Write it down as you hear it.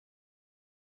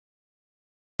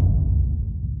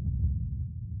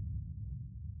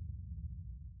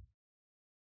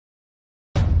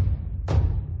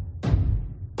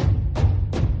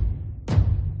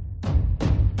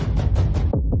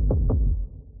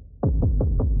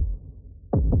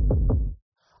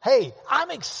Hey,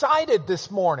 I'm excited this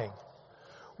morning.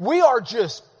 We are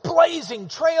just blazing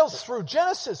trails through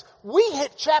Genesis. We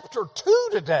hit chapter 2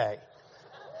 today.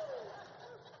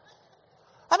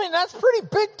 I mean, that's pretty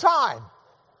big time.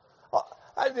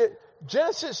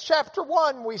 Genesis chapter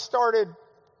 1, we started,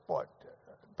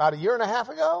 about a year and a half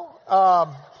ago?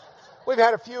 We've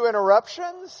had a few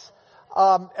interruptions.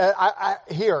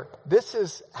 Here, this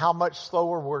is how much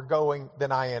slower we're going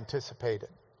than I anticipated.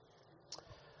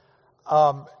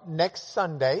 Next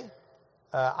Sunday,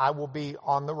 I will be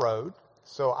on the road,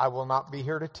 so I will not be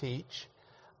here to teach.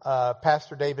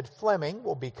 Pastor David Fleming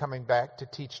will be coming back to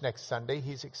teach next Sunday.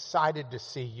 He's excited to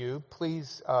see you.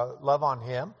 Please love on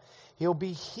him. He'll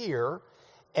be here,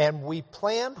 and we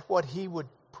planned what he would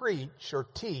preach or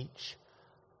teach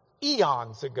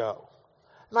eons ago.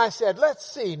 And I said, let's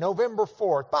see, November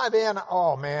 4th. By then,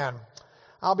 oh man,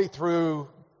 I'll be through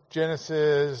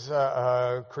Genesis,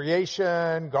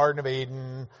 creation, Garden of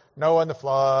Eden, Noah and the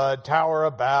flood, Tower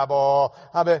of Babel.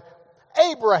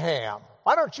 Abraham.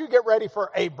 Why don't you get ready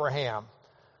for Abraham?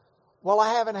 Well,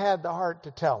 I haven't had the heart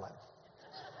to tell him.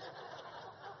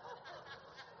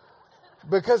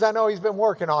 Because I know he's been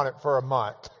working on it for a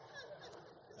month.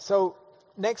 So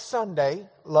next Sunday,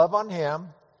 love on him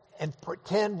and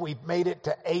pretend we've made it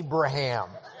to Abraham.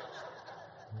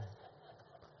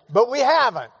 But we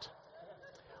haven't.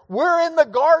 We're in the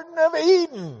Garden of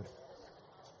Eden.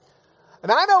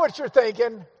 And I know what you're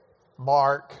thinking.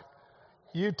 Mark,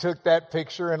 you took that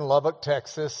picture in Lubbock,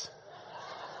 Texas.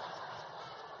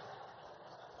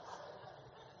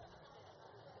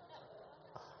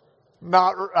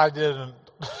 I didn't.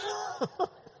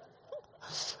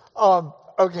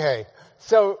 Okay.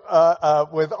 So,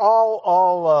 with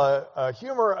all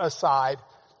humor aside,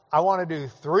 I want to do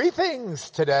 3 things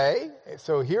today.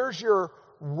 So here's your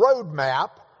roadmap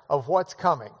of what's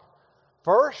coming.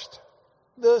 First,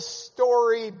 the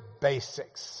story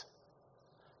basics.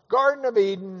 Garden of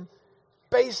Eden,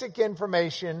 basic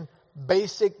information,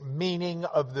 basic meaning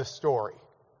of the story.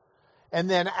 And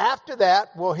then after that,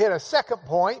 we'll hit a second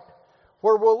point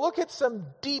where we'll look at some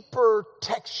deeper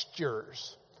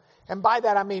textures. And by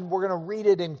that I mean we're going to read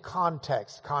it in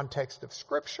context of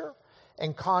Scripture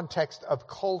and context of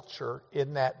culture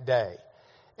in that day.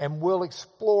 And we'll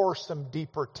explore some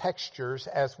deeper textures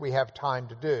as we have time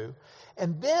to do.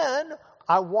 And then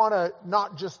I want to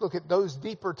not just look at those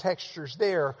deeper textures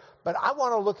there, but I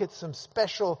want to look at some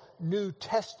special New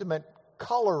Testament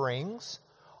colorings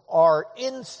or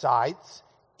insights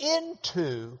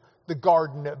into the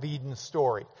Garden of Eden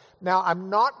story. Now, I'm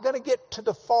not going to get to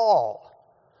the fall.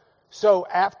 So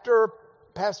after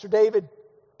Pastor David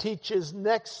teaches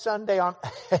next Sunday on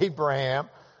Abraham,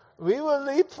 we will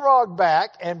leapfrog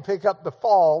back and pick up the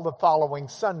fall the following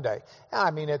Sunday. I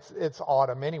mean, it's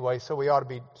autumn anyway, so we ought to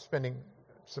be spending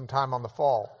some time on the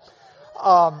fall.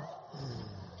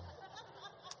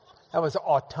 That was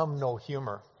autumnal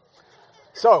humor.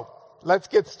 So let's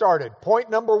get started. Point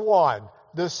number 1,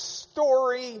 the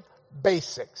story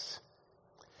basics.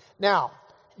 Now,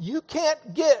 you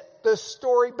can't get the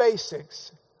story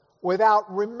basics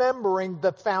without remembering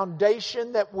the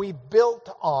foundation that we built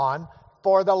on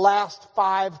for the last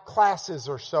 5 classes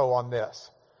or so on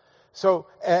this. So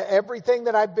everything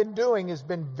that I've been doing has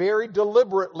been very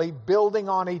deliberately building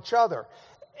on each other.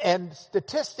 And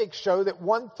statistics show that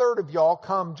 1/3 of y'all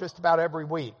come just about every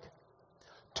week.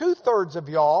 2/3 of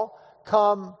y'all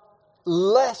come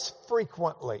less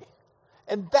frequently.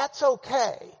 And that's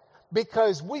okay,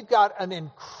 because we've got an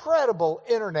incredible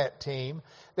internet team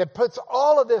that puts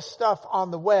all of this stuff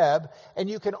on the web, and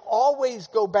you can always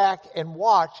go back and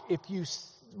watch if you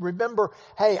remember,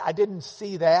 hey, I didn't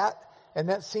see that, and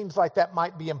that seems like that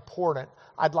might be important.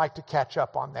 I'd like to catch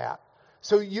up on that.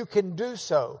 So you can do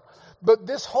so. But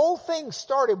this whole thing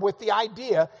started with the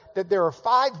idea that there are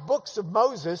 5 books of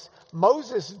Moses.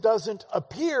 Moses doesn't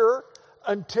appear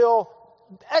until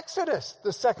Exodus,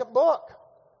 the 2nd book.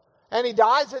 And he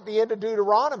dies at the end of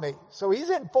Deuteronomy. So he's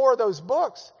in 4 of those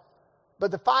books.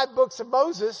 But the 5 books of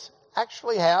Moses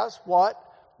actually has what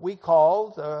we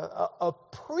call a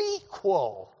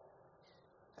prequel.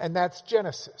 And that's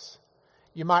Genesis.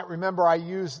 You might remember I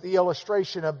used the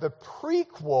illustration of the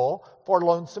prequel for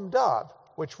Lonesome Dove,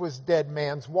 which was Dead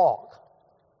Man's Walk.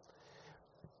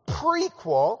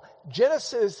 Prequel,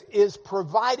 Genesis is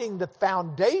providing the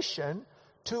foundation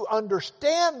to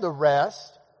understand the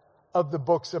rest of the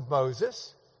books of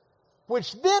Moses,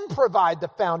 which then provide the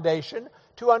foundation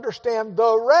to understand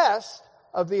the rest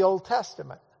of the Old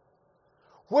Testament,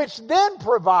 which then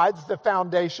provides the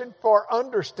foundation for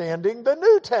understanding the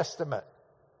New Testament,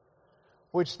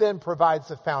 which then provides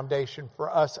the foundation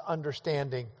for us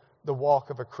understanding the walk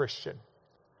of a Christian.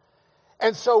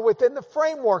 And so within the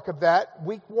framework of that,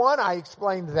 week 1, I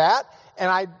explained that, and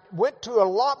I went to a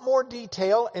lot more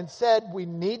detail and said we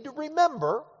need to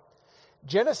remember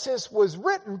Genesis was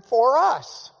written for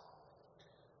us.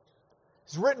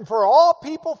 It's written for all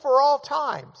people for all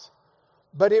times.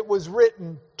 But it was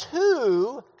written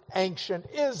to ancient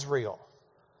Israel.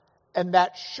 And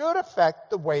that should affect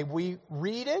the way we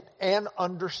read it and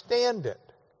understand it.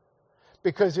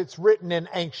 Because it's written in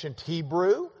ancient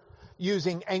Hebrew,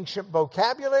 using ancient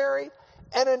vocabulary,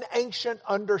 and an ancient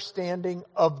understanding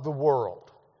of the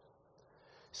world.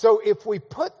 So if we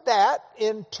put that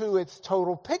into its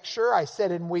total picture, I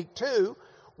said in week 2,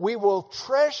 we will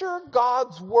treasure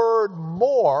God's word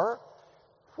more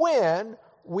when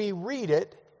we read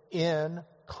it in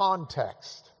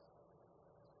context.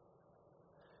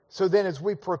 So then as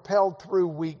we propelled through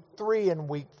week 3 and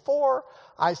week 4,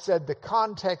 I said the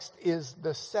context is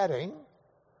the setting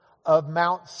of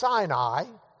Mount Sinai,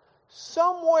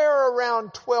 somewhere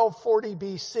around 1240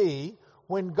 BC,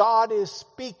 when God is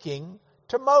speaking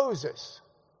to Moses.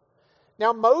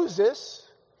 Now Moses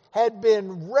had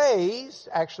been raised,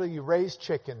 actually you raise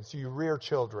chickens, you rear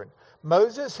children.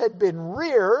 Moses had been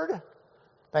reared,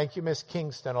 thank you Miss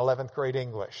Kingston, 11th grade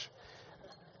English.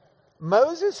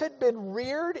 Moses had been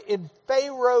reared in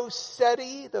Pharaoh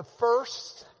Seti the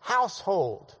first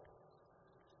household.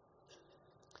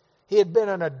 He had been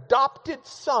an adopted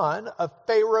son of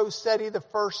Pharaoh Seti the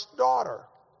first daughter.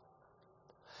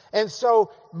 And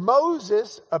so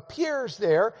Moses appears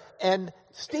there, and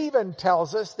Stephen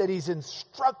tells us that he's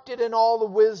instructed in all the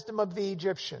wisdom of the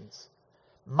Egyptians,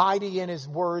 mighty in his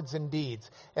words and deeds.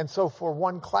 And so for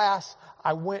one class,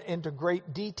 I went into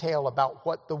great detail about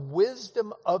what the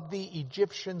wisdom of the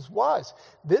Egyptians was.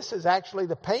 This is actually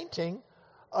the painting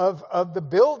of the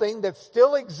building that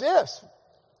still exists,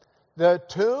 the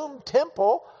tomb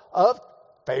temple of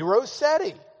Pharaoh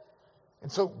Seti.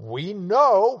 And so we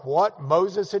know what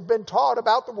Moses had been taught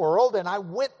about the world, and I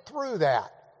went through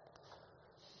that.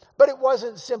 But it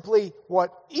wasn't simply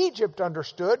what Egypt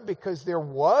understood, because there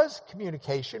was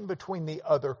communication between the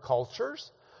other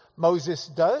cultures. Moses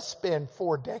does spend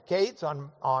 4 decades on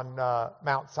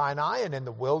Mount Sinai and in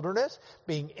the wilderness,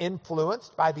 being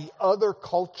influenced by the other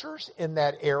cultures in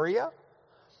that area.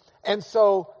 And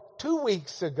so 2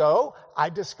 weeks ago, I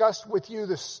discussed with you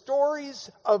the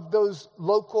stories of those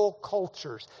local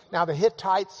cultures. Now, the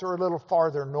Hittites are a little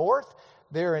farther north.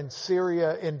 They're in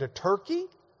Syria into Turkey.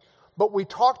 But we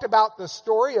talked about the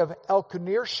story of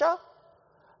El-Qunersha,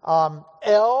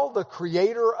 El, the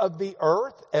creator of the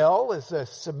earth. El is a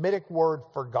Semitic word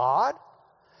for God.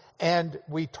 And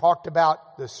we talked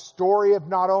about the story of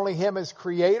not only him as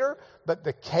creator, but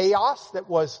the chaos that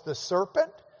was the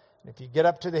serpent. If you get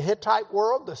up to the Hittite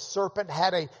world, the serpent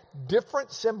had a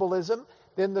different symbolism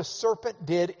than the serpent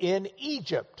did in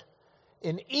Egypt.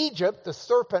 In Egypt, the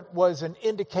serpent was an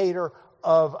indicator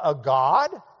of a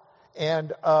god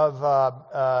and of,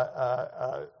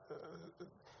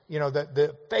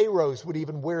 the pharaohs would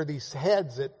even wear these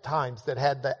heads at times that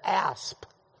had the asp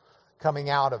coming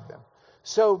out of them.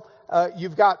 So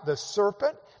you've got the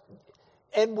serpent,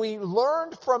 and we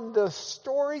learned from the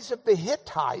stories of the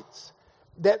Hittites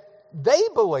that they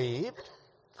believed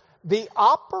the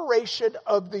operation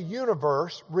of the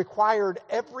universe required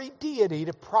every deity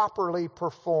to properly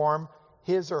perform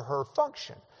his or her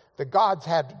function. The gods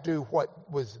had to do what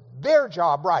was their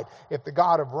job right. If the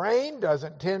god of rain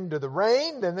doesn't tend to the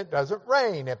rain, then it doesn't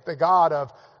rain. If the god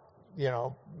of,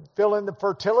 fill in the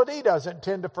fertility doesn't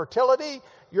tend to fertility,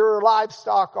 your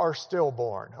livestock are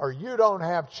stillborn, or you don't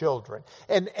have children.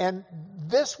 And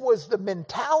this was the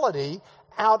mentality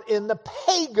out in the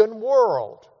pagan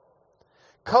world.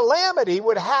 Calamity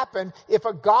would happen if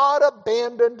a god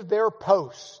abandoned their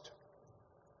post.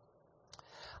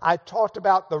 I talked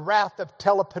about the wrath of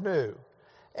Telepanu.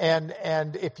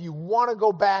 And if you want to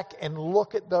go back and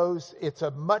look at those, it's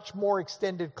a much more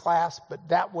extended class, but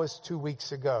that was 2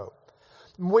 weeks ago.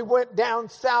 We went down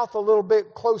south a little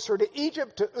bit closer to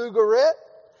Egypt, to Ugarit.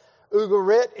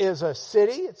 Ugarit is a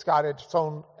city. It's got its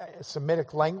own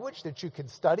Semitic language that you can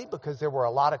study, because there were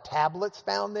a lot of tablets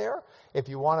found there. If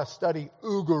you want to study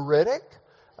Ugaritic,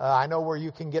 I know where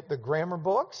you can get the grammar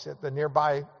books at the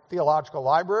nearby theological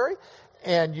library,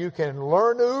 and you can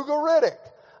learn Ugaritic.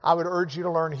 I would urge you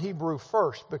to learn Hebrew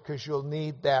first, because you'll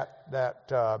need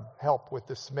that help with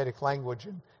the Semitic language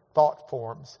and thought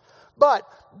forms. But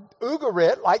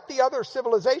Ugarit, like the other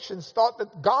civilizations, thought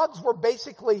that gods were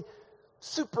basically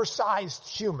supersized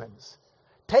humans.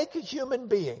 Take a human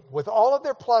being with all of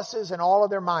their pluses and all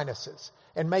of their minuses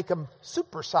and make them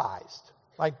supersized.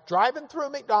 Like driving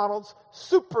through McDonald's,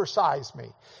 supersize me.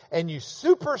 And you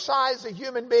supersize a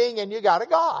human being and you got a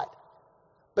god.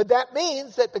 But that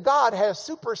means that the God has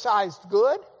supersized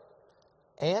good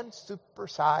and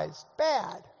supersized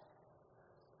bad.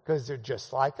 Because they're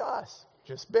just like us,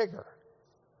 just bigger.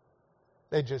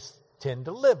 They just tend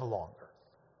to live longer.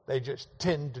 They just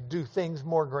tend to do things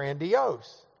more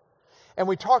grandiose. And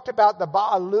we talked about the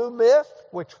Baalu myth,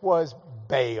 which was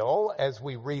Baal, as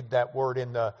we read that word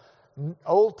in the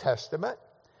Old Testament.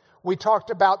 We talked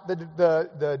about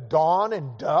the dawn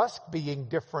and dusk being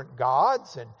different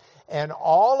gods, and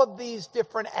all of these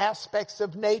different aspects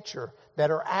of nature that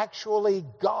are actually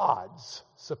gods,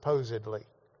 supposedly,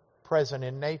 present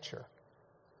in nature.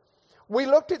 We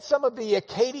looked at some of the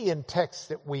Akkadian texts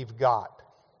that we've got,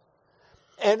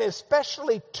 and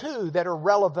especially two that are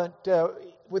relevant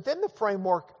within the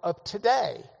framework of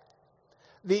today.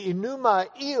 The Enuma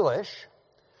Elish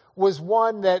was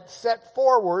one that set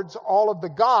forwards all of the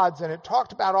gods, and it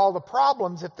talked about all the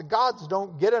problems if the gods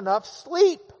don't get enough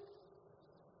sleep.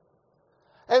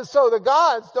 And so the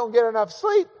gods don't get enough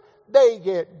sleep. They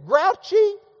get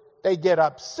grouchy, they get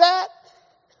upset,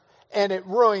 and it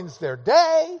ruins their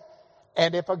day.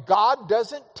 And if a god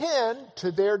doesn't tend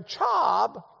to their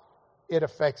job, it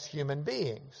affects human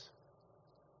beings.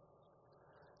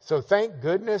 So thank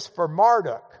goodness for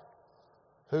Marduk,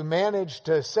 who managed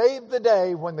to save the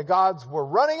day when the gods were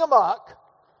running amok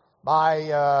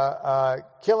by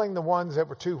killing the ones that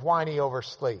were too whiny over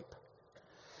sleep.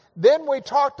 Then we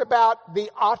talked about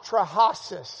the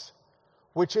Atrahasis,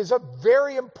 which is a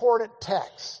very important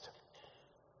text.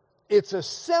 It's a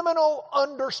seminal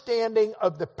understanding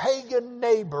of the pagan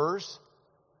neighbors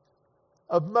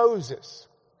of Moses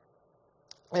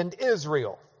and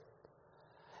Israel.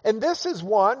 And this is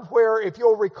one where, if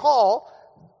you'll recall,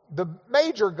 the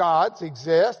major gods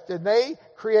exist, and they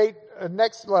create a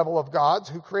next level of gods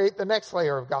who create the next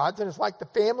layer of gods. And it's like the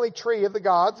family tree of the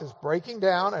gods is breaking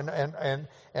down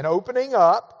and opening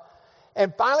up.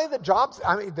 And finally the gods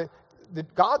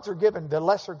are given, the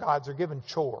lesser gods are given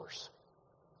chores.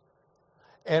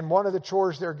 And one of the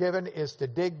chores they're given is to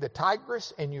dig the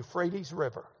Tigris and Euphrates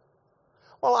River.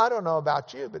 Well, I don't know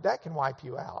about you, but that can wipe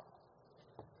you out.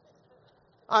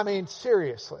 I mean,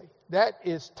 seriously, that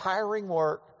is tiring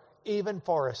work even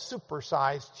for a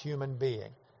supersized human being.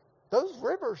 Those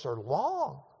rivers are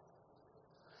long.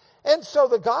 And so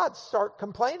the gods start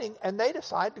complaining, and they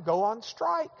decide to go on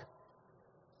strike.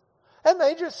 And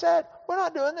they just said, we're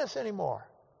not doing this anymore.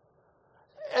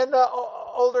 And the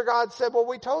older gods said, well,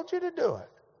 we told you to do it.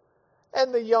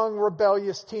 And the young,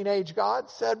 rebellious teenage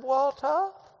gods said, well,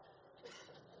 tough.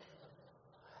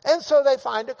 And so they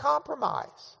find a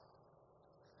compromise.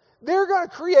 They're going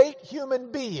to create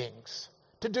human beings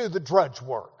to do the drudge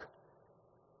work.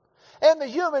 And the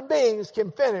human beings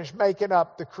can finish making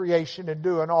up the creation and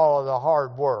doing all of the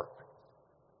hard work.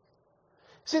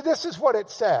 See, this is what it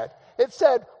said. It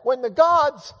said, when the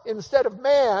gods, instead of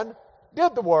man,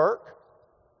 did the work,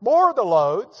 bore the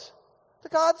loads, the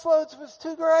gods' loads was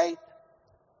too great.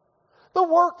 The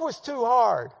work was too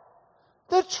hard.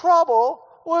 The trouble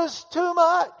was too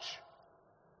much.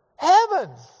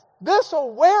 Heavens, this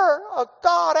will wear a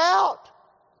god out.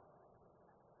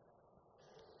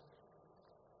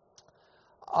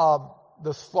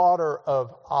 The slaughter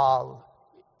of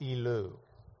Al-Ilu.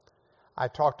 I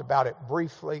talked about it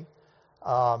briefly.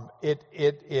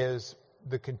 It is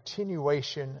the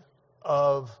continuation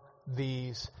of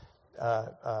these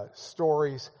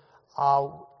stories.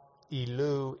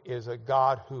 Al-Ilu is a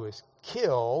god who is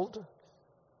killed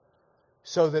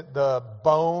so that the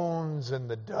bones and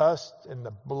the dust and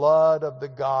the blood of the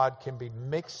god can be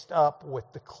mixed up with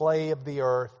the clay of the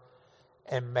earth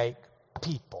and make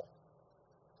people.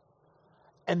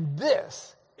 And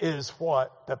this is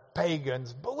what the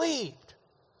pagans believed.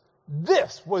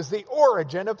 This was the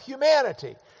origin of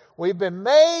humanity. We've been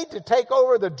made to take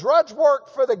over the drudge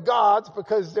work for the gods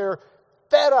because they're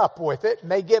fed up with it,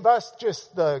 and they give us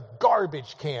just the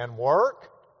garbage can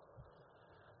work.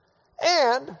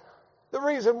 And the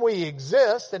reason we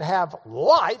exist and have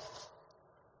life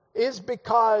is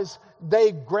because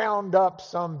they ground up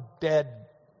some dead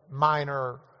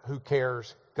miner who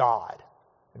cares God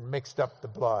and mixed up the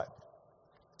blood.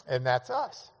 And that's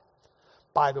us.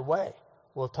 By the way,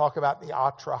 we'll talk about the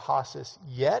Atrahasis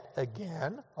yet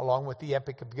again, along with the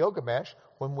Epic of Gilgamesh,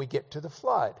 when we get to the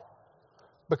flood.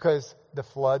 Because the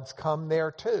floods come there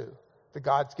too. The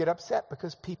gods get upset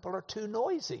because people are too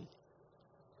noisy.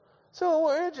 So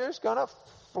we're just going to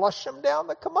flush them down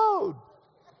the commode.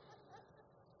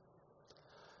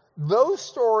 Those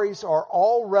stories are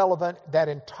all relevant. That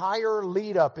entire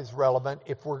lead up is relevant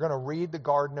if we're going to read the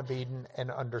Garden of Eden and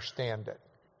understand it.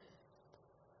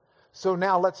 So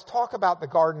now let's talk about the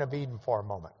Garden of Eden for a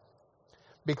moment.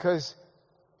 Because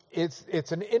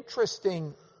it's an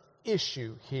interesting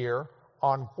issue here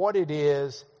on what it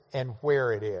is and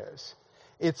where it is.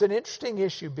 It's an interesting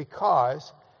issue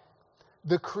because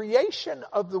the creation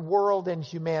of the world and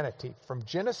humanity from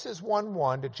Genesis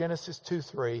 1:1 to Genesis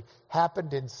 2:3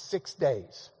 happened in 6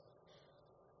 days.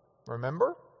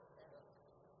 Remember?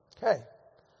 Okay.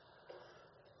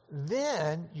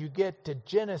 Then you get to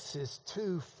Genesis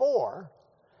 2:4,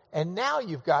 and now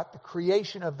you've got the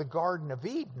creation of the Garden of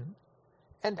Eden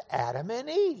and Adam and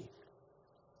Eve.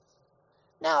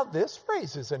 Now this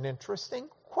raises an interesting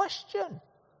question.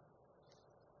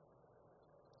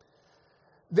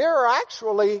 There are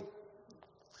actually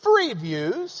 3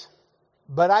 views,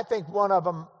 but I think one of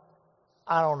them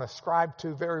I don't ascribe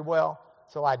to very well,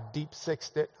 so I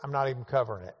deep-sixed it. I'm not even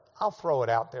covering it. I'll throw it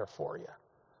out there for you.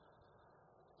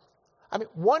 I mean,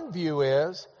 one view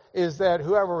is that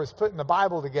whoever was putting the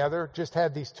Bible together just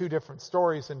had these 2 different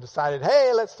stories and decided,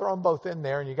 hey, let's throw them both in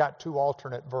there, and you got 2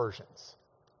 alternate versions.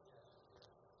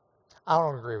 I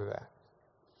don't agree with that.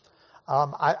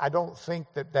 I don't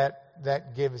think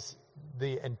that gives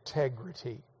the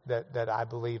integrity that I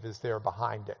believe is there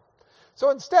behind it. So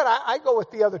instead, I go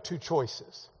with the other 2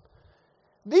 choices.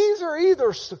 These are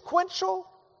either sequential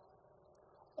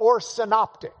or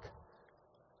synoptic.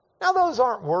 Now, those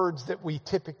aren't words that we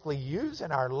typically use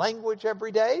in our language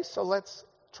every day, so let's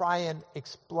try and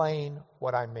explain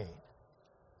what I mean.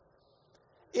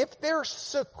 If they're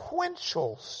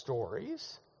sequential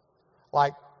stories,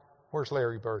 like, where's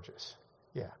Larry Burgess?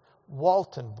 Yeah.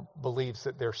 Walton believes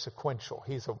that they're sequential.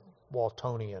 He's a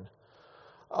Waltonian.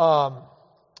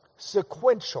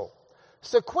 Sequential.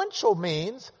 Sequential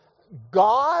means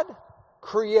God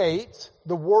creates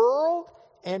the world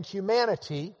and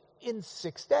humanity in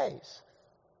 6 days.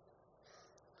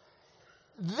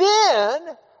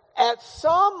 Then, at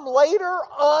some later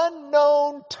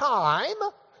unknown time,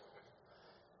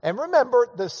 and remember,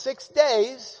 the 6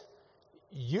 days,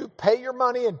 you pay your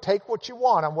money and take what you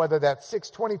want on whether that's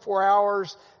 6 24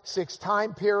 hours, 6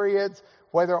 time periods,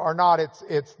 whether or not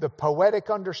it's the poetic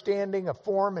understanding of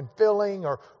form and filling,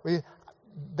 or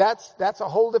that's a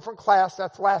whole different class.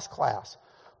 That's last class.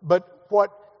 But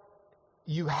what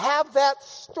you have that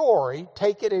story,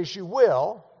 take it as you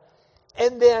will,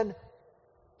 and then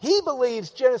he believes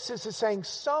Genesis is saying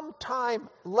sometime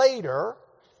later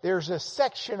there's a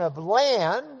section of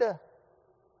land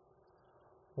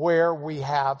where we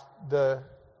have the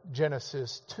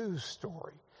Genesis 2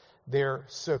 story. They're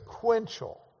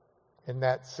sequential in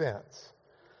that sense.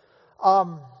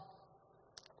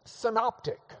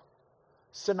 Synoptic.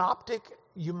 Synoptic,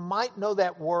 you might know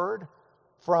that word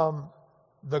from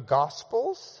the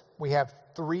Gospels. We have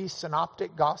 3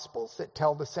 synoptic Gospels that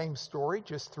tell the same story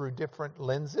just through different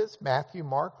lenses: Matthew,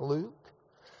 Mark, Luke.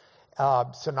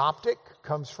 Synoptic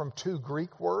comes from 2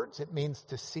 Greek words. It means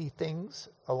to see things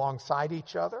alongside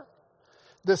each other.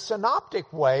 The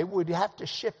synoptic way would have to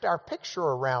shift our picture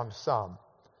around some.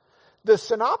 The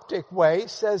synoptic way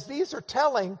says these are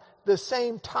telling the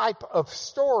same type of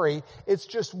story. It's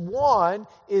just one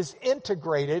is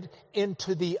integrated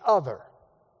into the other.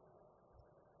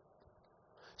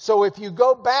 So if you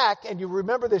go back and you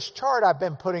remember this chart I've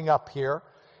been putting up here,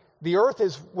 the earth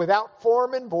is without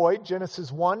form and void,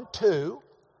 Genesis 1:2.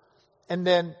 And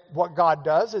then what God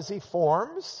does is he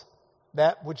forms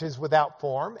that which is without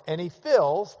form, and he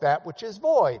fills that which is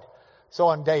void. So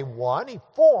on day 1, he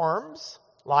forms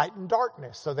light and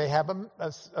darkness. So they have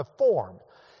a form.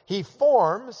 He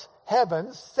forms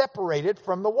heavens separated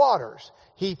from the waters.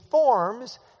 He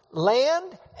forms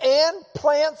land and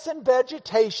plants and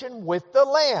vegetation with the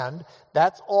land.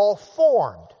 That's all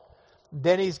formed.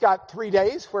 Then he's got 3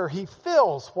 days where he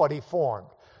fills what he formed.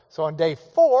 So on day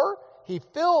 4, he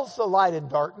fills the light and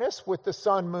darkness with the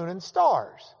sun, moon, and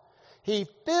stars. He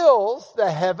fills the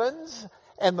heavens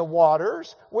and the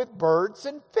waters with birds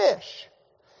and fish.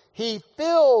 He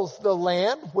fills the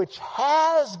land which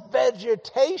has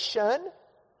vegetation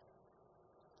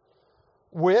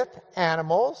with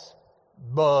animals,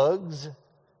 bugs,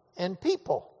 and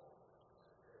people.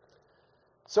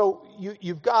 So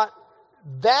you've got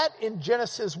that in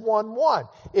Genesis 1:1.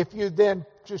 If you then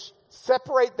just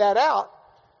separate that out,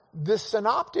 the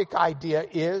synoptic idea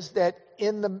is that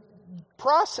in the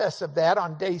process of that,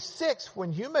 on day 6,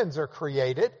 when humans are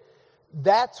created,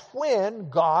 that's when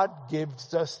God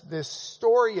gives us this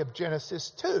story of Genesis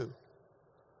 2.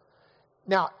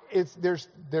 Now, there's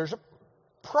a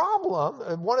problem,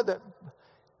 and one of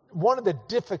the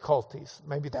difficulties,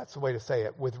 maybe that's the way to say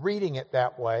it, with reading it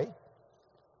that way,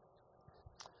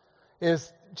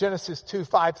 is Genesis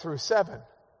 2:5-7.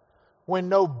 When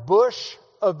no bush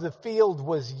of the field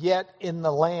was yet in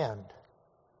the land.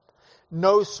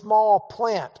 No small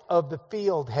plant of the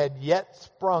field had yet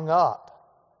sprung up.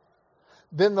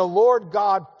 Then the Lord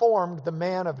God formed the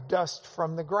man of dust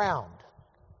from the ground.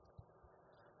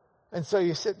 And so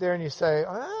you sit there and you say,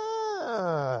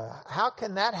 how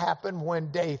can that happen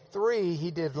when day 3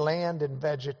 he did land and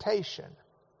vegetation?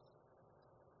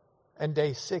 And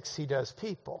day 6 he does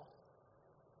people.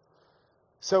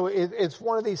 So it's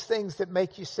one of these things that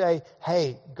make you say,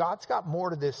 hey, God's got more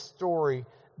to this story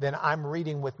than I'm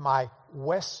reading with my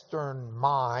Western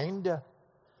mind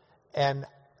and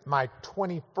my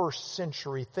 21st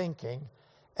century thinking,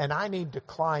 and I need to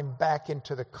climb back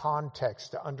into the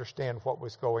context to understand what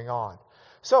was going on.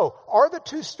 So, are the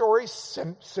two stories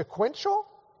sequential?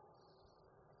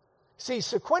 See,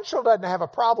 sequential doesn't have a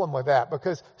problem with that,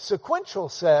 because sequential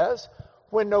says,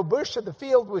 when no bush of the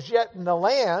field was yet in the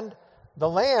land,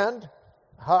 haaretz,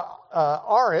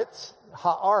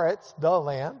 the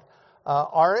land,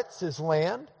 aretz is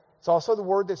land. It's also the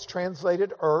word that's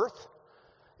translated earth.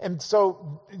 And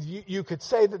so you could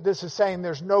say that this is saying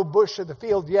there's no bush of the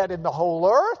field yet in the whole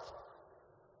earth.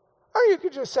 Or you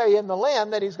could just say in the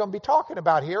land that he's going to be talking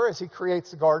about here as he creates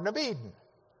the Garden of Eden.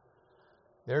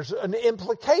 There's an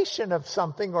implication of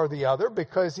something or the other,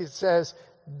 because it says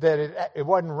that it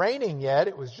wasn't raining yet.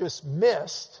 It was just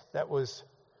mist.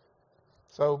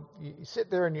 So you sit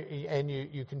there and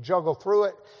you can juggle through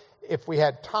it. If we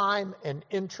had time and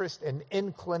interest and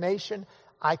inclination,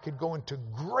 I could go into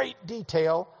great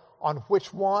detail on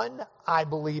which one I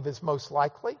believe is most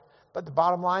likely. But the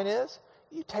bottom line is,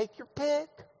 you take your pick.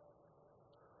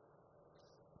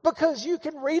 Because you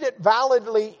can read it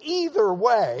validly either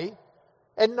way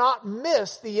and not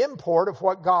miss the import of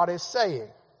what God is saying.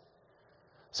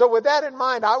 So with that in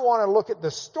mind, I want to look at the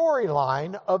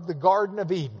storyline of the Garden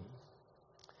of Eden.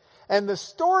 And the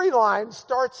storyline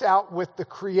starts out with the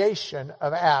creation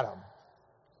of Adam.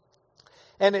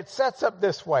 And it sets up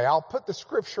this way. I'll put the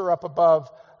scripture up above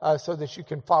so that you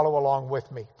can follow along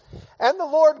with me. And the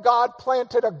Lord God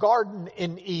planted a garden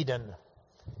in Eden,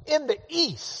 in the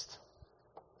east.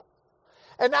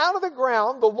 And out of the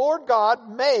ground the Lord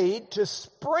God made to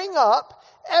spring up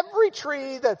every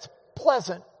tree that's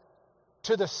pleasant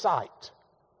to the sight.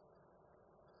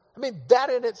 I mean,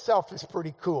 that in itself is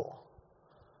pretty cool.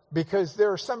 Because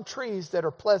there are some trees that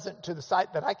are pleasant to the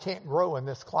sight that I can't grow in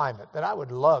this climate, that I would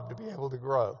love to be able to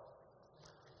grow.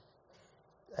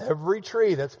 Every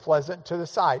tree that's pleasant to the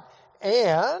sight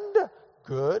and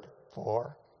good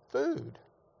for food.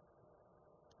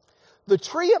 The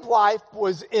tree of life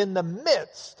was in the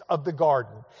midst of the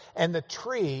garden, and the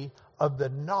tree of the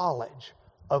knowledge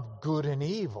of good and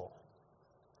evil.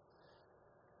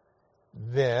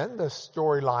 Then the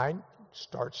storyline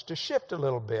starts to shift a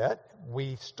little bit.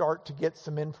 We start to get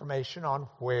some information on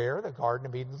where the Garden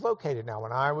of Eden is located. Now,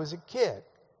 when I was a kid,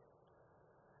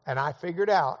 and I figured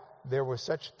out there was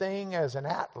such a thing as an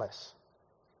atlas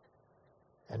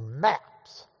and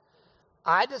maps,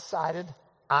 I decided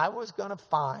I was going to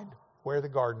find where the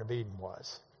Garden of Eden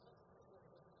was.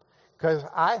 Because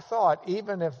I thought,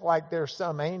 even if there's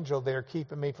some angel there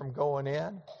keeping me from going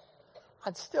in,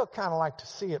 I'd still kind of like to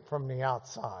see it from the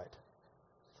outside.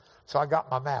 So I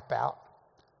got my map out,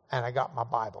 and I got my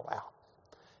Bible out.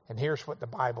 And here's what the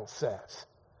Bible says.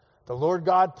 The Lord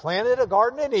God planted a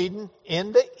garden in Eden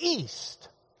in the east.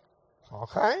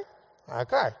 Okay.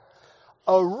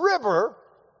 A river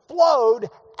flowed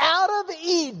out of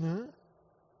Eden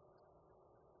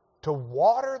to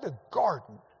water the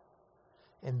garden.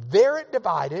 And there it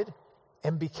divided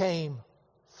and became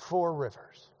 4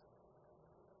 rivers.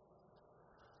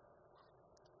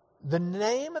 The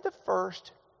name of the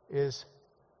first is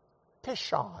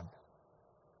Pishon.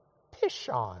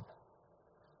 Pishon.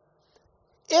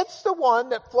 It's the one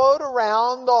that flowed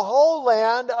around the whole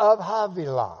land of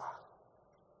Havilah,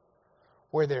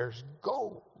 where there's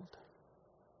gold.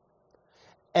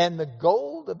 And the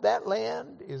gold of that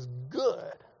land is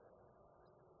good.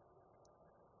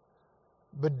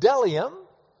 Bdellium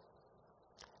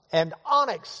and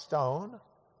onyx stone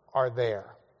are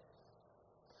there.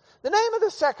 The name of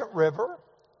the second river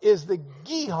is the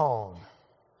Gihon.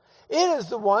 It is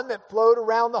the one that flowed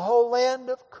around the whole land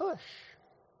of Cush.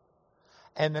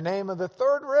 And the name of the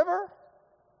third river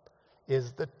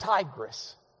is the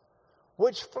Tigris,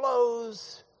 which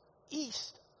flows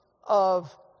east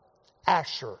of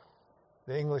Ashur.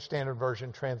 The English Standard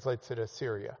Version translates it as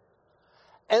Syria.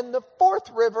 And the fourth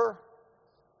river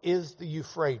is the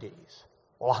Euphrates.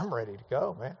 Well, I'm ready to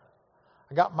go, man.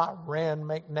 I got my Rand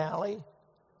McNally.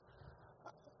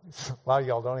 A lot of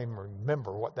y'all don't even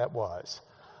remember what that was.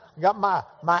 I got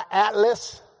my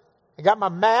atlas. I got my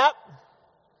map.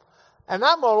 And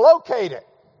I'm going to locate it.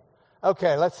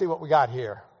 Okay, let's see what we got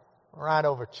here. right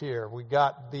over here. We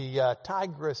got the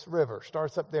Tigris River.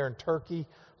 Starts up there in Turkey,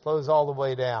 flows all the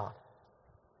way down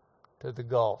to the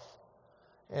Gulf.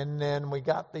 And then we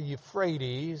got the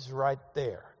Euphrates right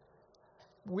there.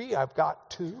 We have got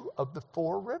 2 of the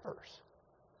 4 rivers.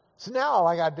 So now all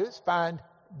I got to do is find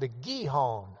the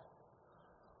Gihon.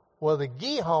 Well, the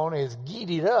Gihon is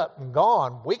geetied up and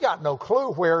gone. We got no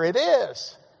clue where it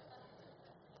is.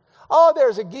 Oh,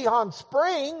 there's a Gihon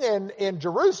spring in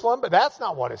Jerusalem, but that's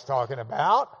not what it's talking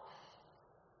about.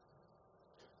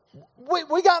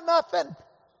 We got nothing.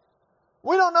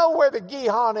 We don't know where the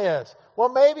Gihon is. Well,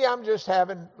 maybe I'm just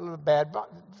having a bad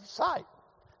sight.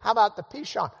 How about the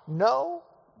Pishon? No,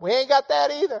 we ain't got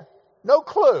that either. No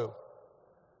clue.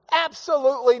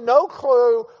 Absolutely no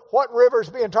clue what river's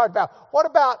being talked about. What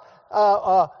about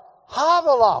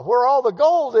Havilah, where all the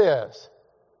gold is?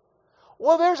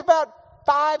 Well, there's about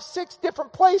 5, 6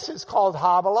 different places called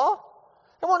Havilah,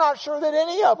 and we're not sure that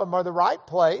any of them are the right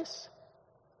place.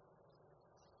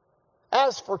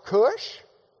 As for Cush,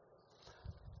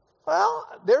 well,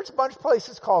 there's a bunch of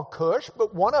places called Cush,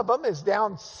 but one of them is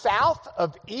down south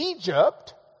of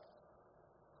Egypt.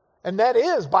 And that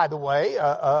is, by the way,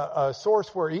 a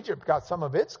source where Egypt got some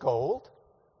of its gold.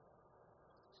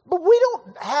 But we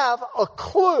don't have a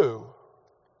clue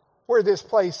where this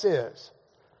place is.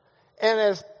 And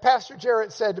as Pastor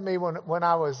Jarrett said to me when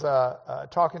I was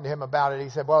talking to him about it, he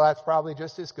said, well, that's probably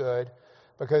just as good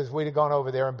because we'd have gone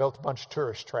over there and built a bunch of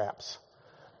tourist traps.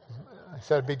 I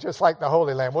said, it'd be just like the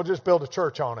Holy Land. We'll just build a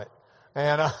church on it.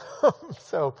 And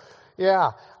so,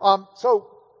 yeah.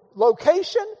 So,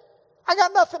 location, I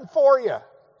got nothing for you.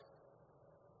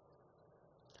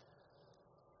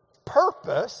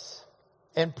 Purpose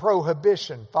and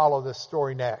prohibition follow this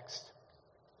story next.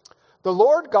 The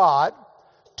Lord God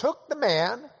took the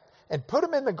man and put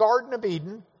him in the Garden of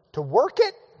Eden to work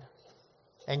it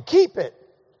and keep it.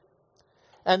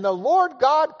 And the Lord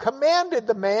God commanded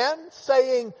the man,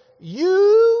 saying,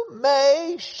 you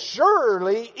may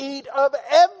surely eat of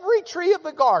every tree of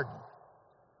the garden,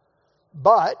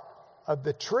 but of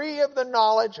the tree of the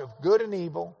knowledge of good and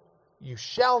evil you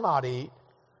shall not eat,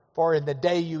 for in the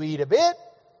day you eat of it,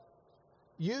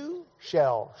 you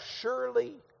shall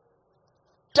surely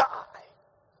die.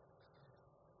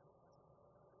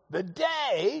 The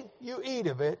day you eat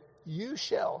of it, you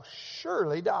shall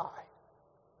surely die.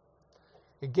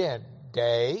 Again,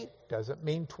 day doesn't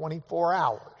mean 24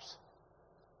 hours.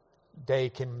 Day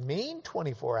can mean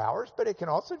 24 hours, but it can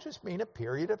also just mean a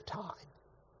period of time.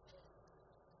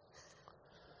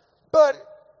 But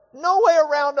no way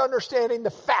around understanding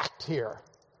the fact here.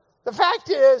 The fact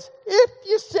is, if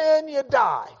you sin, you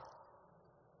die.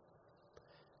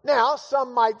 Now,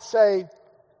 some might say,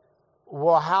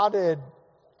 well, how did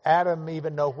Adam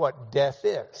even know what death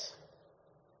is?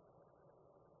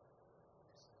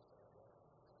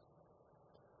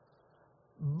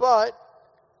 But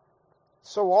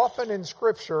so often in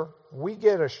Scripture, we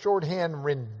get a shorthand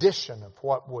rendition of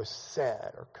what was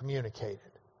said or communicated.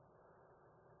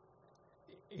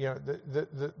 You know,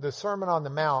 the Sermon on the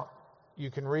Mount, you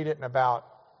can read it in about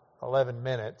 11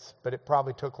 minutes, but it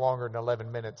probably took longer than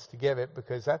 11 minutes to give it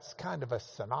because that's kind of a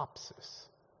synopsis.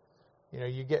 You know,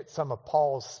 you get some of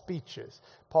Paul's speeches.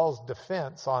 Paul's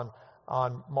defense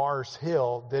on Mars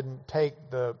Hill didn't take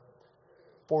the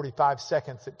 45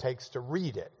 seconds it takes to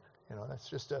read it. You know, that's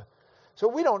just so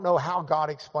we don't know how God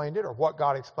explained it or what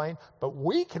God explained, but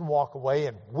we can walk away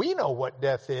and we know what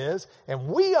death is, and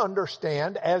we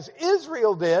understand, as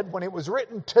Israel did when it was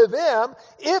written to them,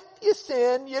 if you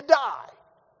sin, you die.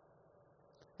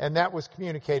 And that was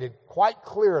communicated quite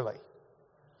clearly.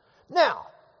 Now,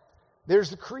 there's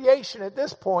the creation at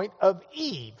this point of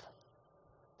Eve,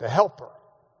 the helper.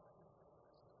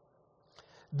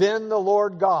 Then the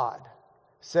Lord God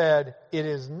said, it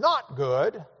is not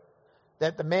good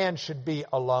that the man should be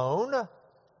alone.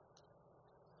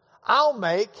 I'll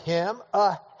make him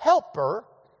a helper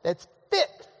that's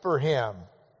fit for him.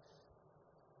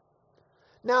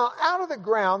 Now, out of the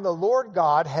ground, the Lord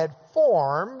God had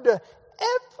formed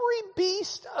every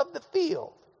beast of the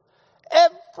field,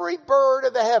 every bird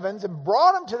of the heavens, and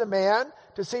brought them to the man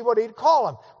to see what he'd call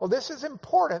them. Well, this is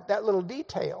important, that little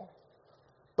detail,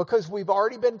 because we've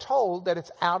already been told that it's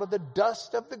out of the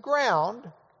dust of the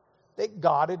ground that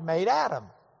God had made Adam.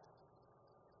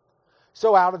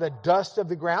 So out of the dust of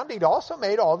the ground, he'd also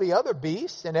made all the other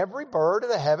beasts and every bird of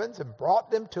the heavens and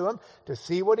brought them to him to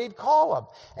see what he'd call them.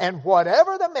 And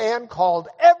whatever the man called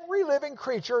every living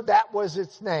creature, that was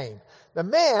its name. The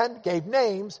man gave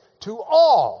names to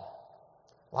all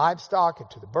livestock and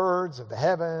to the birds of the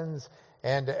heavens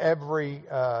and to every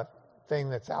thing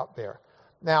that's out there.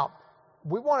 Now,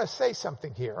 we want to say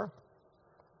something here.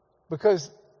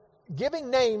 because giving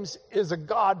names is a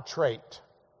God trait.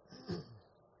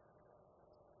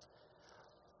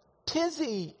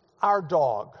 Tizzy, our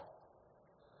dog,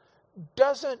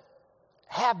 doesn't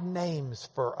have names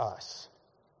for us.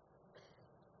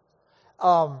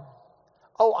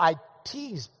 I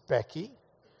tease Becky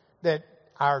that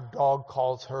our dog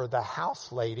calls her the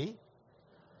house lady.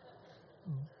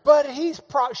 But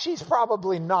she's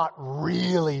probably not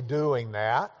really doing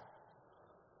that.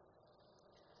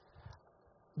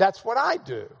 That's what I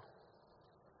do.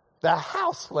 The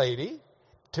house lady,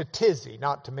 to Tizzy,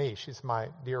 not to me. She's my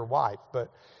dear wife.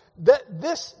 But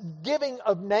this giving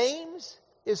of names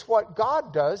is what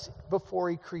God does before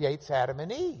he creates Adam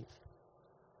and Eve.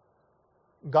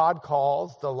 God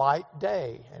calls the light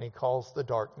day, and he calls the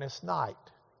darkness night.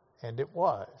 And it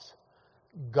was.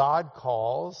 God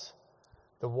calls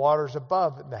the waters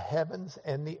above, the heavens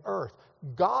and the earth.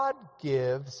 God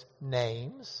gives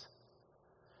names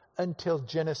until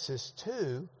Genesis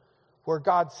 2, where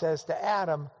God says to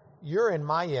Adam, you're in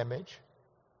my image.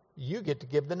 You get to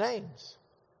give the names.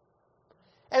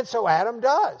 And so Adam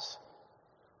does.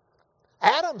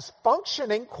 Adam's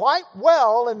functioning quite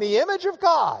well in the image of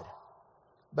God.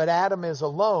 But Adam is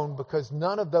alone because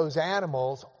none of those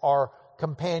animals are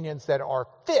companions that are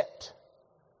fit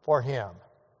for him.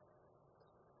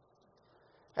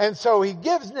 And so he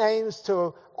gives names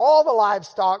to all the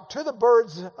livestock, to the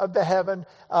birds of the heaven,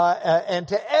 and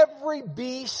to every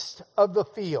beast of the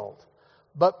field.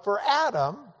 But for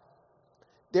Adam,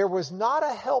 there was not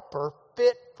a helper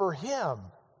fit for him.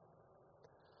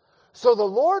 So the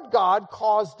Lord God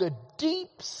caused a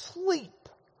deep sleep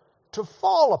to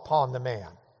fall upon the man.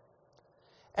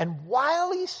 And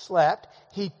while he slept,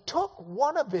 he took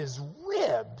one of his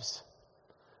ribs.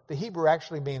 The Hebrew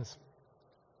actually means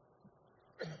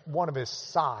one of his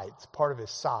sides, part of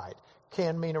his side.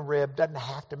 Can mean a rib, doesn't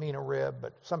have to mean a rib,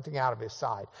 but something out of his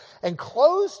side. And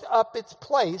closed up its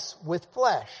place with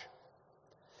flesh.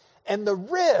 And the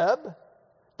rib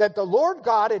that the Lord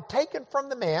God had taken from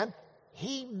the man,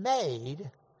 he made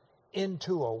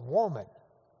into a woman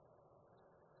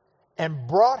and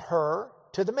brought her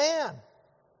to the man.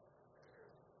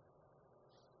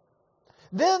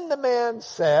 Then the man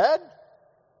said,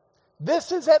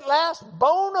 this is at last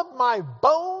bone of my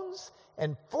bones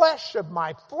and flesh of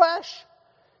my flesh.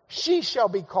 She shall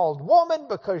be called woman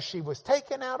because she was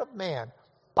taken out of man.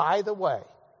 By the way,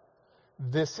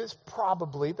 this is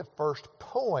probably the first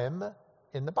poem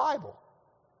in the Bible.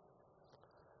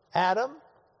 Adam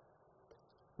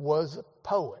was a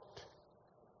poet.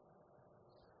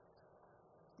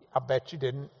 I bet you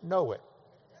didn't know it.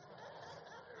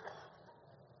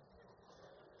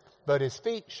 But his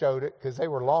feet showed it because they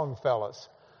were long fellas.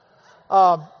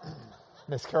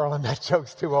 Miss Carolyn, that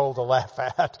joke's too old to laugh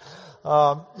at.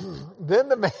 Then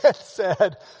the man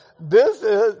said,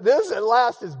 this at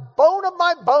last is bone of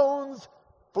my bones,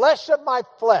 flesh of my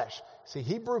flesh. See,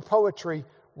 Hebrew poetry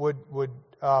would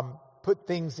put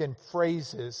things in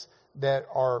phrases that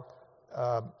are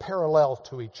parallel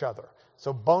to each other.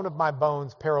 So bone of my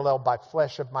bones, paralleled by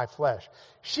flesh of my flesh.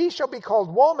 She shall be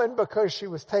called woman because she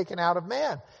was taken out of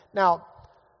man. Now,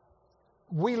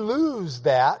 we lose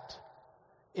that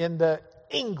in the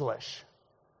English.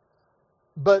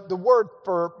 But the word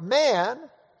for man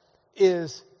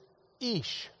is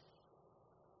ish.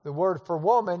 The word for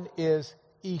woman is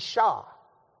isha.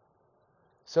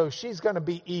 So she's going to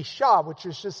be isha, which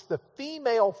is just the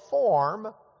female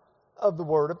form of the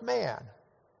word of man.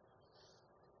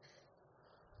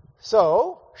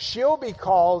 So, she'll be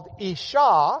called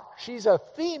Isha. She's a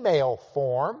female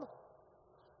form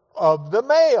of the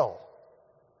male.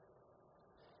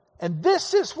 And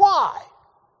this is why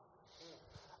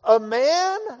a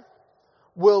man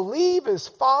will leave his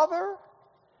father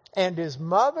and his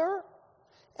mother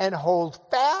and hold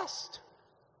fast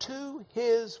to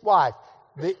his wife.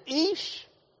 The Ish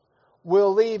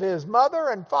will leave his mother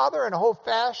and father and hold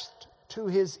fast to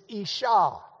his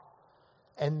Isha.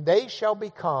 And they shall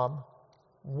become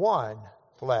one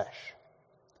flesh.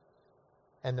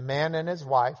 And the man and his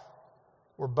wife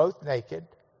were both naked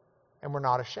and were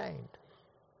not ashamed.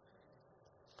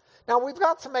 Now, we've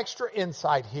got some extra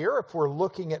insight here if we're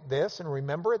looking at this. And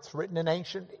remember, it's written in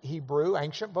ancient Hebrew,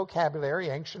 ancient vocabulary,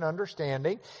 ancient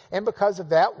understanding. And because of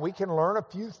that, we can learn a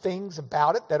few things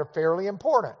about it that are fairly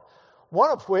important.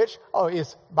 One of which,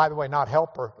 is, by the way, not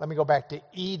helper. Let me go back to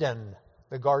Eden,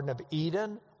 the Garden of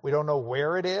Eden. We don't know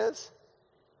where it is,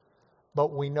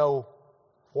 but we know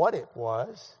what it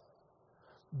was,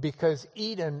 because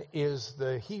Eden is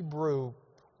the Hebrew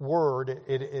word.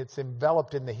 It's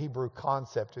enveloped in the Hebrew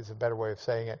concept, is a better way of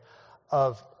saying it,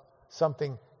 of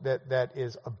something that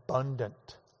is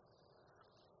abundant.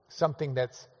 something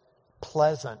that's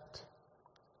pleasant,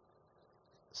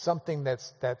 something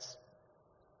that's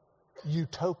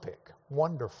utopic,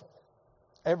 wonderful,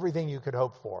 everything you could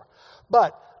hope for.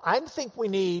 But I think we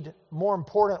need, more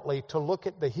importantly, to look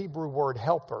at the Hebrew word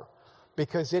helper,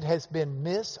 because it has been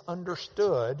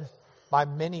misunderstood by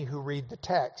many who read the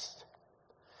text.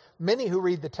 Many who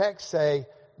read the text say,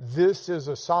 this is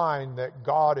a sign that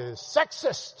God is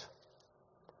sexist.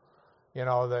 You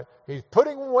know, that he's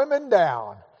putting women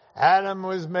down. Adam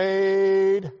was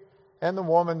made, and the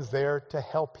woman's there to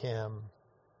help him.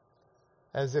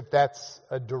 As if that's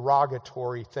a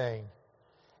derogatory thing.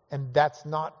 And that's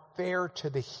not fair to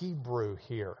the Hebrew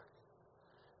here.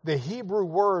 The Hebrew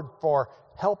word for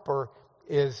helper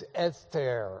is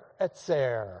etzer,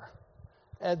 etzer,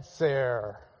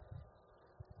 etzer,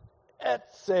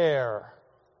 etzer,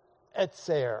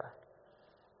 etzer.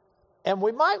 And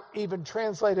we might even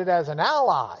translate it as an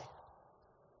ally.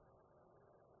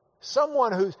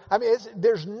 Someone who's,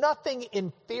 there's nothing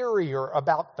inferior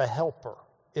about the helper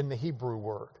in the Hebrew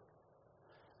word.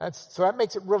 So that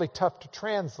makes it really tough to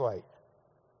translate.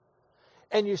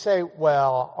 And you say,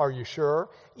 well, are you sure?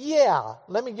 Yeah,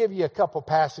 let me give you a couple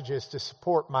passages to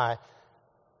support my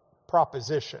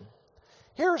proposition.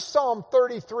 Here's Psalm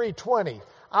 33:20.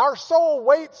 Our soul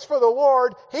waits for the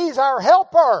Lord. He's our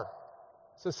helper.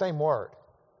 It's the same word.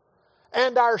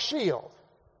 And our shield.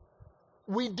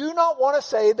 We do not want to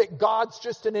say that God's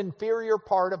just an inferior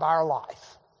part of our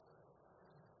life.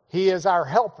 He is our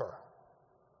helper.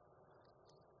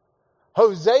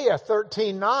 Hosea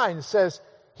 13:9 says,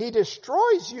 He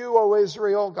destroys you, O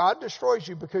Israel. God destroys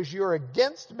you because you're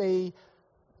against me,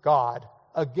 God,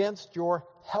 against your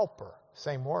helper.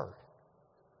 Same word.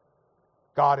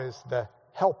 God is the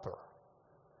helper.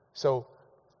 So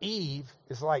Eve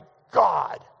is like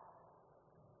God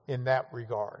in that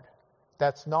regard.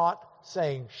 That's not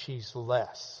saying she's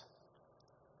less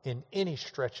in any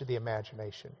stretch of the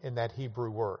imagination in that Hebrew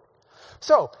word.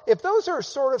 So, if those are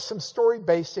sort of some story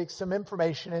basics, some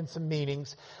information and some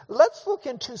meanings, let's look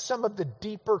into some of the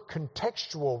deeper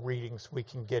contextual readings we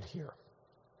can get here.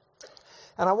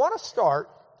 And I want to start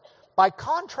by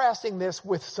contrasting this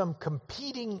with some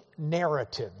competing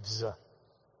narratives.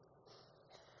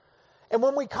 And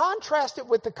when we contrast it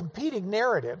with the competing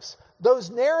narratives, those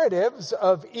narratives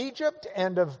of Egypt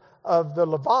and of the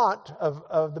Levant,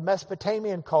 of the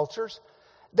Mesopotamian cultures,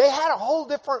 they had a whole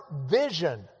different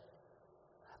vision,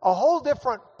 a whole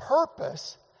different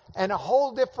purpose, and a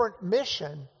whole different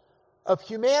mission of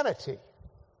humanity.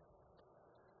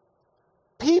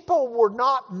 People were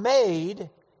not made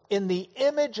in the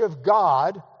image of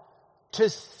God to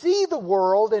see the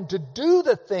world and to do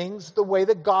the things the way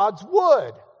that gods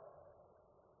would.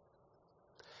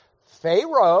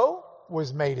 Pharaoh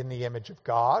was made in the image of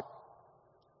God,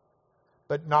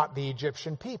 but not the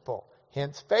Egyptian people.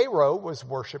 Hence, Pharaoh was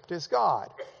worshipped as God.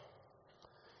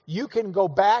 You can go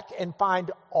back and find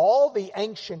all the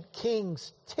ancient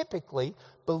kings typically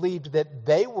believed that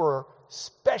they were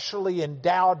specially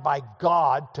endowed by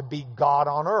God to be God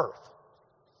on earth.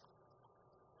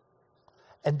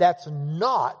 And that's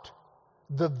not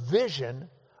the vision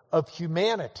of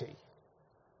humanity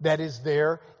that is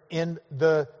there in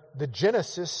the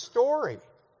Genesis story.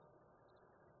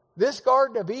 This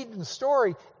Garden of Eden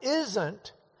story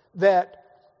isn't that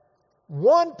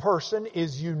one person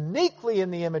is uniquely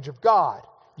in the image of God.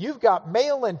 You've got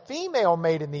male and female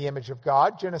made in the image of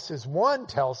God, Genesis 1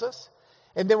 tells us.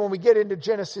 And then when we get into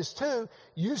Genesis 2,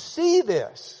 you see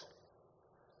this.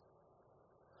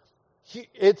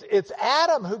 It's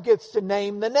Adam who gets to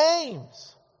name the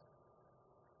names.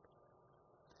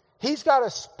 He's got a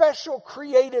special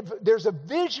creative, there's a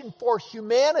vision for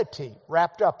humanity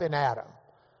wrapped up in Adam.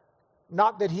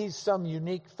 Not that he's some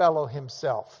unique fellow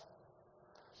himself.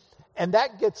 And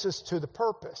that gets us to the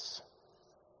purpose.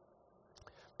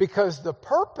 Because the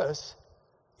purpose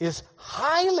is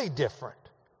highly different.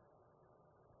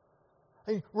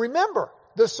 Remember,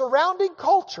 the surrounding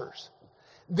cultures.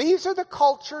 These are the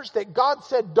cultures that God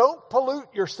said, don't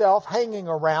pollute yourself hanging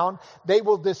around. They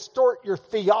will distort your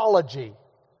theology.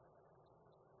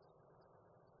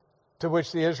 To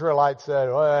which the Israelites said,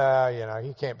 well,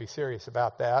 you can't be serious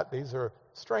about that. These are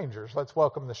strangers. Let's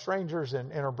welcome the strangers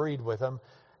and interbreed with them.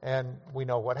 And we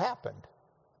know what happened.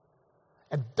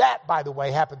 And that, by the way,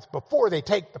 happens before they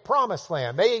take the promised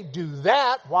land. They do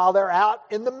that while they're out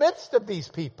in the midst of these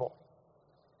people.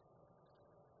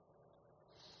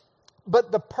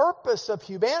 But the purpose of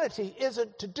humanity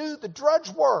isn't to do the drudge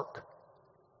work.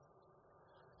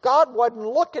 God wasn't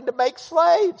looking to make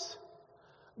slaves.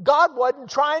 God wasn't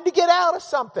trying to get out of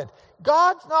something.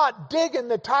 God's not digging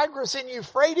the Tigris and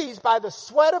Euphrates by the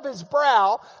sweat of his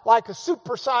brow like a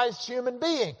supersized human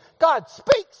being. God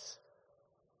speaks,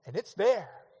 and it's there.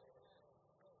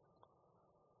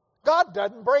 God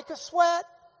doesn't break a sweat.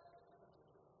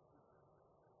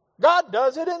 God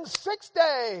does it in 6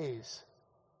 days.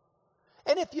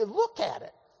 And if you look at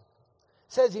it, it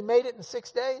says he made it in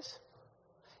 6 days.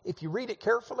 If you read it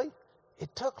carefully,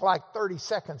 it took like 30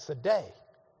 seconds a day.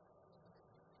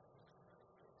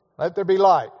 Let there be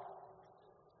light.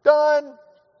 Done.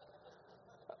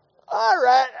 All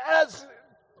right, that's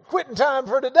quitting time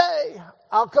for today.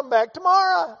 I'll come back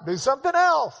tomorrow, do something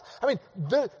else. I mean,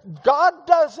 God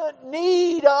doesn't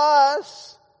need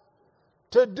us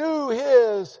to do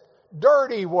his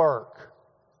dirty work.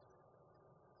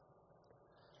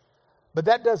 But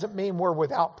that doesn't mean we're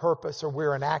without purpose or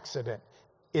we're an accident.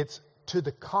 It's to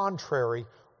the contrary.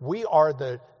 We are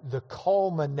the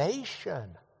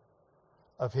culmination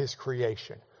of his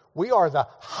creation. We are the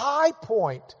high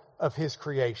point of his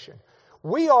creation.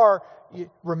 We are,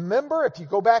 remember, if you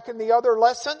go back in the other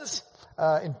lessons,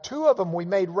 in 2 of them we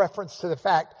made reference to the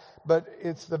fact, but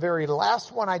it's the very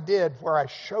last one I did where I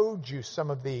showed you some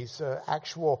of these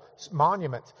actual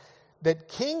monuments, that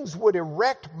kings would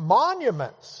erect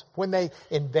monuments when they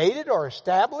invaded or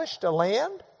established a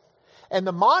land, and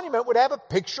the monument would have a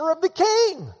picture of the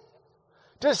king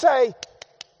to say,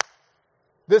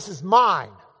 this is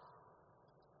mine.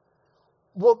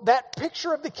 Well, that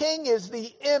picture of the king is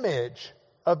the image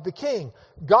of the king.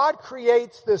 God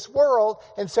creates this world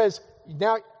and says,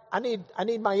 now I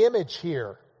need my image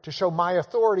here to show my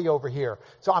authority over here.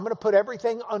 So I'm going to put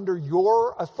everything under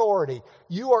your authority.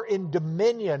 You are in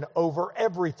dominion over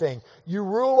everything. You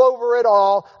rule over it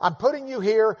all. I'm putting you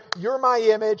here. You're my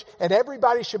image. And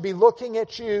everybody should be looking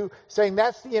at you saying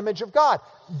that's the image of God.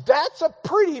 That's a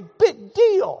pretty big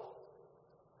deal.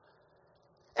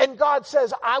 And God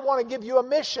says, I want to give you a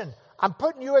mission. I'm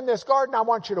putting you in this garden. I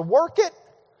want you to work it.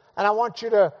 And I want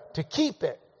you to keep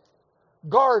it.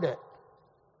 Guard it.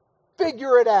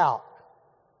 Figure it out.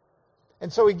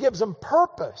 And so he gives them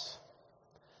purpose.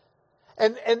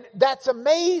 And that's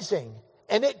amazing.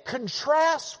 And it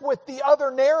contrasts with the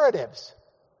other narratives.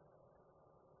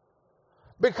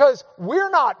 Because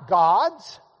we're not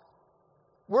gods.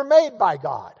 We're made by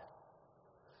God.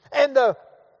 And the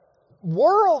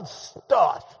world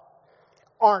stuff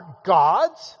aren't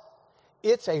gods.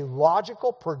 It's a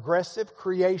logical, progressive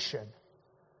creation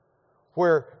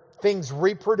where things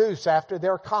reproduce after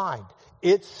their kind.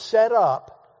 It's set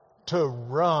up to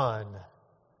run.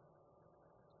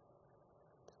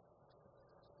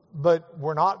 But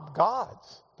we're not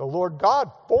gods. The Lord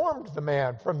God formed the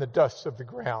man from the dust of the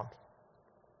ground,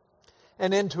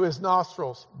 and into his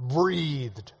nostrils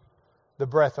breathed the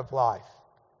breath of life.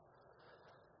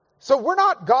 So we're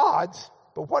not gods,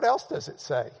 but what else does it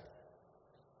say?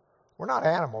 We're not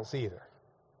animals either.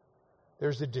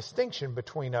 There's a distinction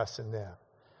between us and them.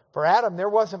 For Adam, there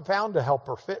wasn't found a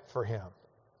helper fit for him.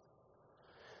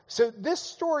 So this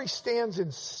story stands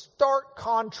in stark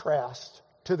contrast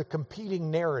to the competing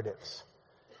narratives.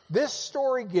 This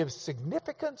story gives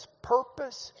significance,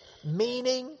 purpose,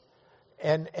 meaning,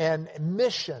 and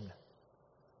mission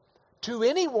to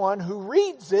anyone who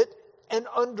reads it and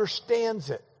understands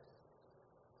it.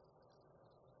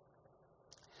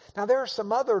 Now, there are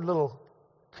some other little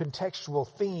contextual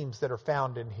themes that are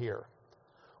found in here.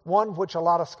 One which a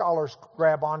lot of scholars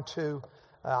grab onto.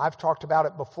 I've talked about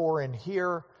it before in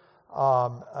here.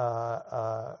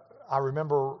 I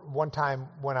remember one time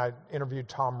when I interviewed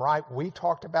Tom Wright, we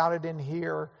talked about it in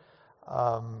here.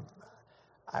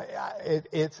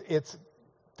 It's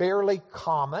fairly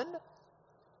common,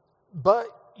 but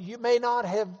you may not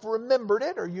have remembered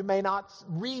it, or you may not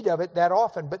read of it that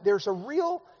often. But there's a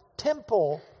real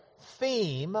temple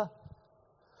theme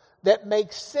that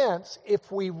makes sense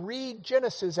if we read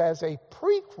Genesis as a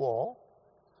prequel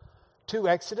to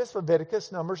Exodus,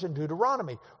 Leviticus, Numbers, and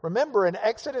Deuteronomy. Remember, in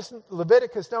Exodus,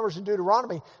 Leviticus, Numbers, and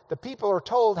Deuteronomy, the people are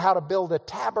told how to build a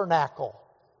tabernacle.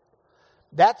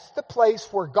 That's the place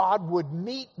where God would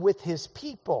meet with his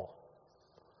people,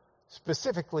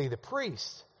 specifically the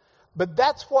priests. But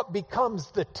that's what becomes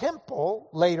the temple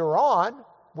later on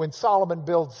when Solomon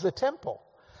builds the temple.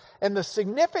 And the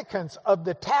significance of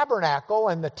the tabernacle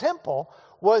and the temple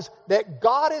was that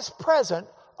God is present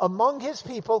among his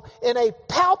people in a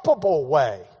palpable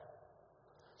way.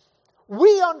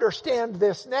 We understand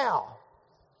this now.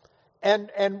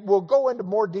 And we'll go into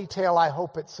more detail, I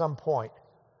hope, at some point.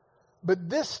 But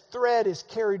this thread is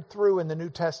carried through in the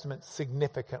New Testament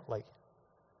significantly.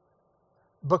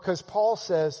 Because Paul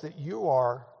says that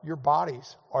your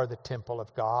bodies are the temple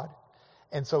of God,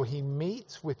 And so he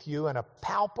meets with you in a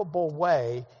palpable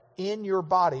way in your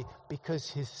body because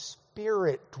his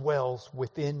Spirit dwells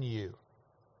within you.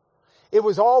 It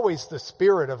was always the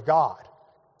Spirit of God.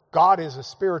 God is a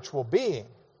spiritual being.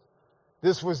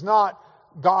 This was not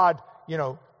God,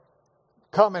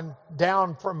 coming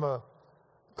down from a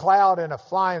cloud in a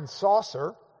flying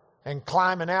saucer and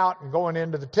climbing out and going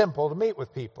into the temple to meet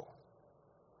with people.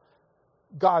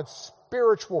 God's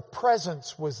spiritual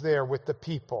presence was there with the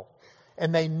people,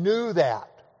 and they knew that.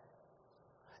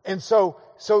 And so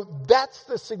that's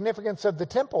the significance of the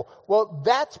temple. Well,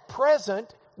 that's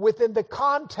present within the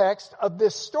context of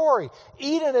this story.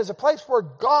 Eden is a place where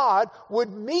God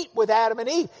would meet with Adam and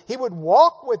Eve. He would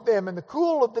walk with them in the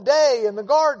cool of the day in the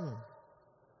garden.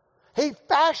 He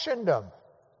fashioned them.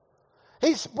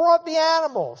 He brought the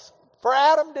animals for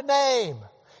Adam to name.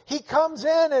 He comes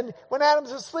in, and when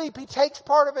Adam's asleep, he takes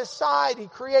part of his side. He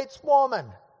creates woman.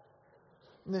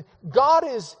 God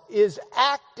is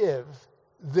active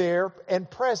there and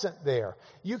present there.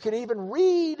 You can even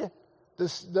read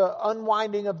the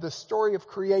unwinding of the story of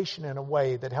creation in a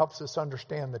way that helps us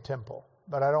understand the temple.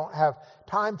 But I don't have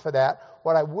time for that.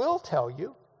 What I will tell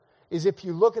you is if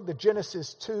you look at the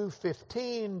Genesis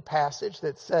 2:15 passage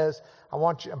that says,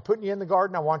 I'm putting you in the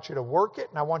garden, I want you to work it,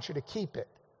 and I want you to keep it.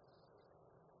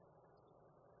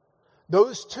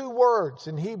 Those two words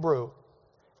in Hebrew,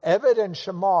 Eved and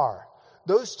Shamar,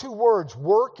 those two words,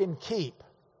 work and keep,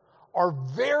 are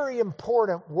very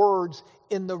important words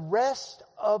in the rest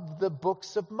of the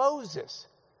books of Moses.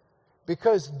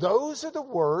 Because those are the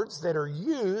words that are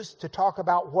used to talk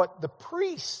about what the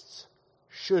priests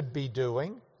should be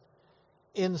doing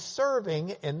in serving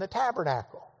in the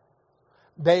tabernacle.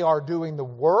 They are doing the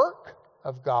work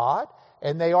of God,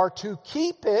 and they are to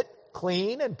keep it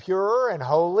clean and pure and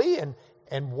holy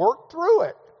and work through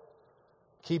it.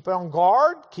 Keep it on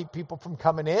guard, keep people from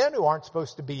coming in who aren't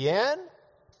supposed to be in.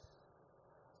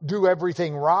 Do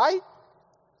everything right.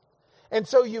 And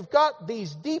so you've got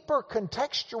these deeper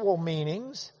contextual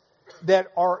meanings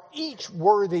that are each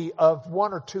worthy of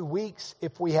 1 or 2 weeks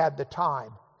if we had the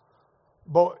time.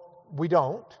 But we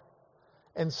don't.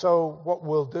 And so what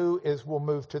we'll do is we'll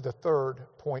move to the third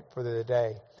point for the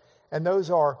day. And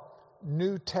those are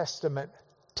New Testament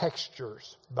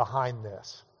textures behind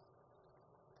this.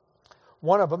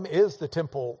 One of them is the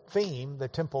temple theme. The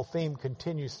temple theme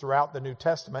continues throughout the New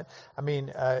Testament.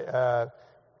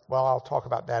 I'll talk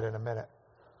about that in a minute.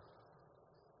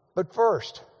 But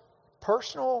first,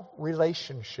 personal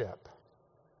relationship.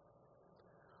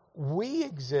 We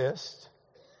exist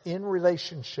in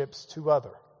relationships to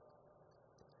others.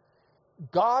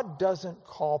 God doesn't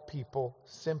call people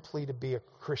simply to be a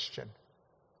Christian.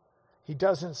 He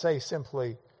doesn't say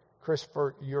simply,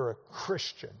 Christopher, you're a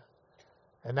Christian,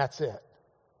 and that's it.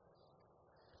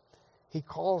 He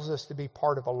calls us to be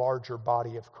part of a larger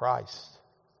body of Christ.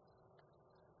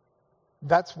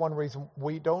 That's one reason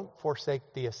we don't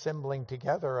forsake the assembling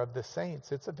together of the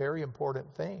saints. It's a very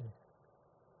important thing.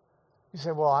 You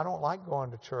say, well, I don't like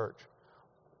going to church.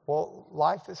 Well,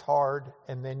 life is hard,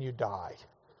 and then you die.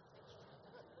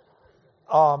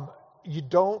 You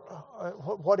don't,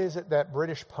 what is it that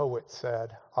British poet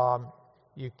said?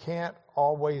 You can't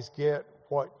always get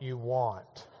what you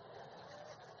want.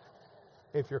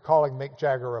 If you're calling Mick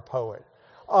Jagger a poet.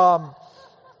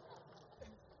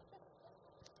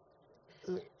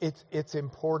 It's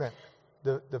important.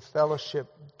 The fellowship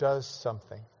does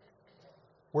something.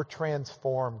 We're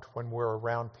transformed when we're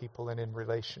around people and in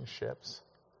relationships.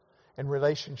 And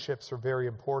relationships are very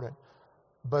important.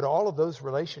 But all of those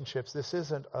relationships, this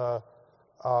isn't a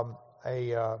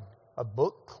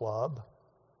book club.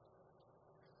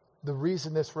 The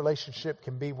reason this relationship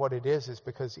can be what it is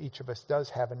because each of us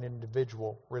does have an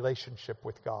individual relationship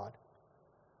with God.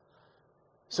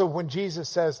 So when Jesus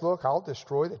says, look, I'll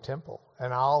destroy the temple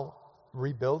and I'll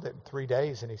rebuild it in 3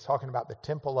 days, and he's talking about the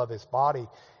temple of his body,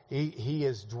 he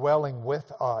is dwelling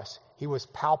with us. He was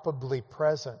palpably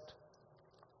present.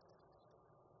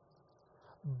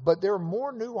 But there are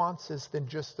more nuances than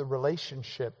just the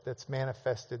relationship that's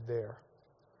manifested there.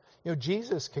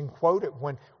 Jesus can quote it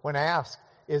when asked,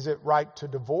 is it right to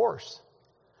divorce?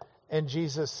 And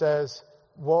Jesus says,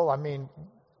 well,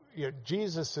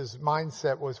 Jesus'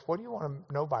 mindset was, what do you want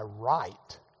to know by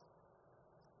right?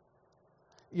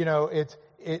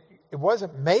 It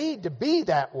wasn't made to be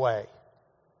that way.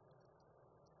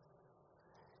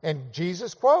 And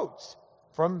Jesus quotes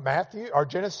from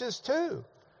Genesis 2.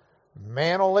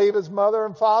 Man will leave his mother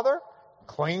and father,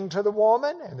 cling to the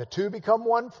woman, and the two become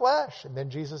one flesh. And then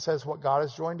Jesus says, what God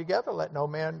has joined together, let no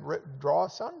man draw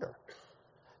asunder.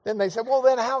 Then they said, well,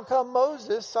 then how come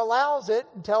Moses allows it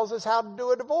and tells us how to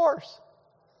do a divorce?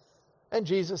 And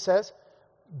Jesus says,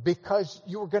 because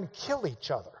you were going to kill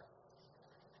each other.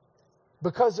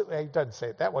 He doesn't say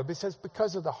it that way, but he says,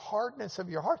 because of the hardness of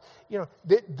your heart.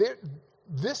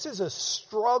 This is a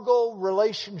struggle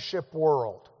relationship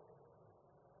world.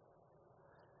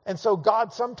 And so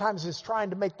God sometimes is trying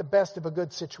to make the best of a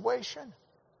good situation.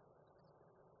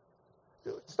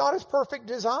 It's not his perfect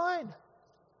design.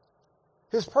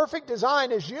 His perfect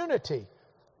design is unity.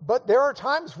 But there are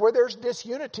times where there's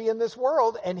disunity in this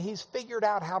world, and he's figured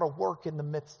out how to work in the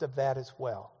midst of that as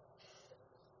well.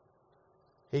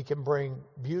 He can bring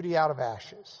beauty out of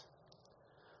ashes.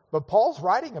 But Paul's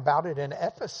writing about it in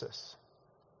Ephesus.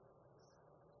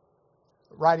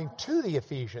 Writing to the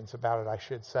Ephesians about it, I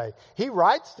should say. He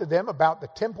writes to them about the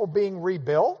temple being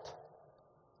rebuilt.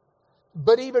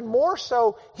 But even more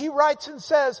so, he writes and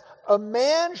says, a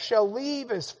man shall leave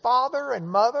his father and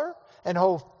mother and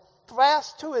hold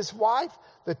fast to his wife.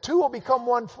 The two will become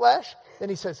one flesh. Then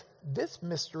he says, this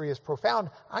mystery is profound.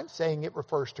 I'm saying it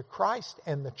refers to Christ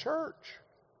and the church.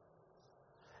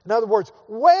 In other words,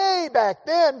 way back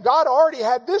then, God already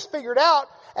had this figured out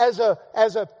as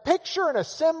a picture and a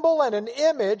symbol and an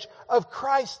image of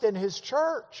Christ and his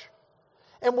church.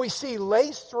 And we see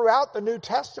laced throughout the New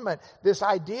Testament this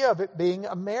idea of it being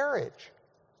a marriage,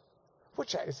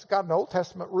 which has got an Old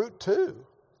Testament root too.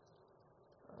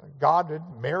 God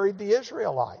had married the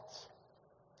Israelites.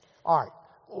 All right,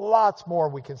 lots more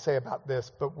we can say about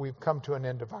this, but we've come to an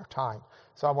end of our time.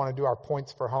 So I want to do our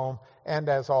points for home. And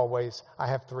as always, I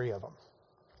have 3 of them.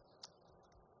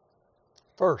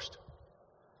 First,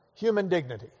 human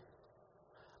dignity.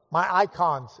 My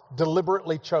icons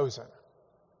deliberately chosen.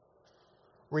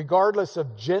 Regardless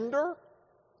of gender,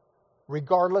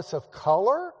 regardless of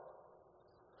color,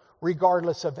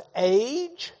 regardless of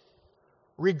age,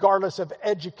 regardless of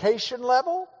education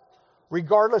level,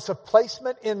 regardless of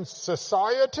placement in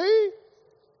society,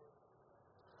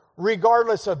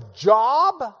 regardless of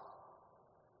job,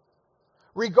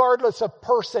 regardless of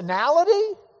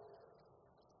personality,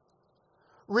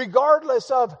 regardless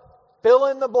of fill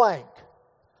in the blank.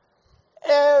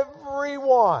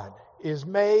 Everyone is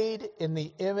made in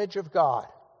the image of God.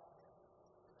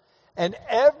 And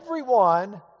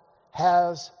everyone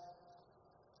has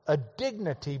a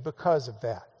dignity because of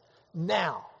that.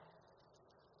 Now,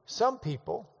 some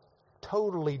people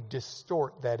totally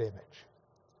distort that image.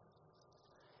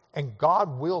 And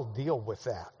God will deal with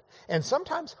that. And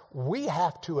sometimes we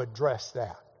have to address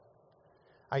that.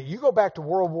 You go back to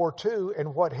World War II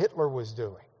and what Hitler was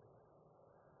doing.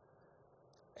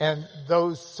 And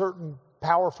those certain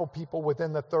powerful people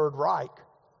within the Third Reich.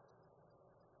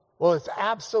 Well, it's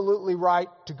absolutely right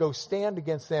to go stand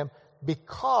against them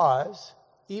because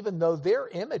even though they're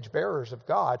image bearers of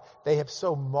God, they have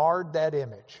so marred that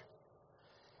image.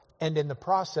 And in the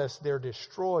process, they're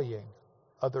destroying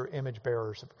other image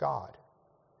bearers of God.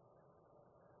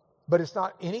 But it's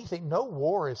not anything, no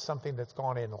war is something that's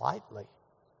gone in lightly.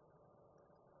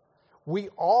 We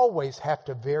always have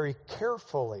to very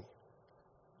carefully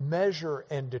measure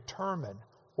and determine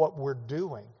what we're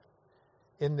doing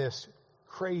in this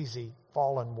crazy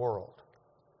fallen world.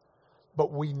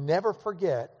 But we never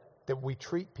forget that we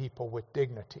treat people with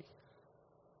dignity,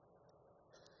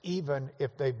 even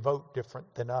if they vote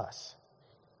different than us.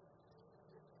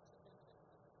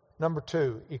 Number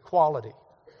 2, equality.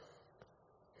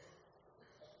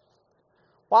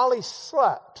 While he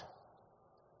slept,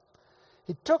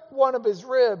 he took one of his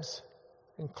ribs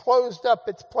and closed up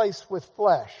its place with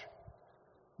flesh.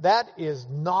 That is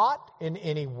not in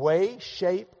any way,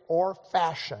 shape, or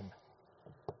fashion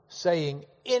saying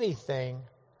anything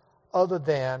other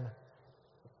than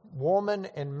woman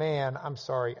and man. I'm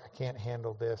sorry, I can't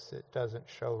handle this. It doesn't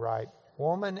show right.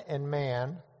 Woman and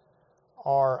man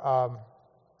are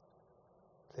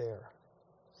there.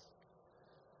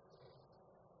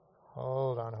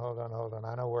 Hold on.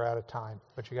 I know we're out of time,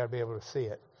 but you got to be able to see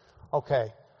it.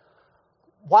 Okay.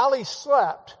 While he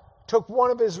slept, took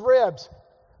one of his ribs.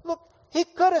 Look, he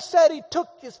could have said he took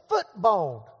his foot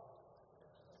bone.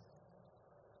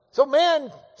 So man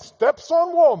steps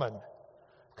on woman.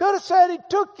 Could have said he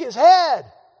took his head.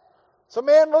 So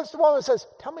man looks at the woman and says,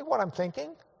 tell me what I'm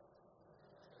thinking.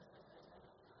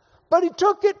 But he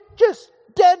took it just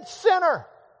dead center.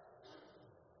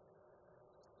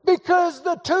 Because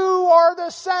the two are the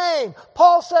same.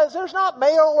 Paul says there's not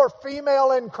male or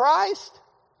female in Christ.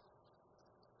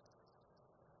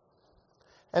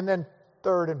 And then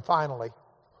third and finally,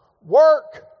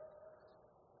 work.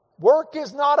 Work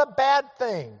is not a bad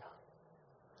thing.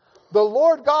 The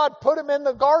Lord God put him in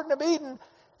the Garden of Eden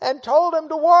and told him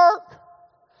to work.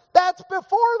 That's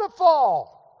before the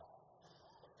fall.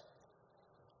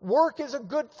 Work is a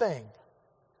good thing.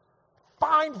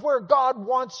 Find where God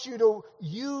wants you to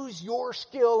use your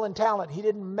skill and talent. He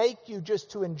didn't make you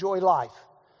just to enjoy life.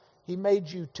 He made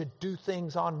you to do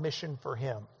things on mission for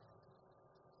Him.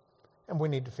 And we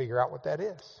need to figure out what that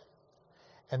is.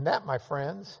 And that, my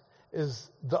friends, is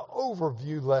the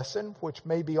overview lesson, which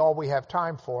may be all we have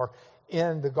time for,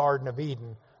 in the Garden of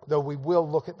Eden, though we will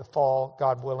look at the fall,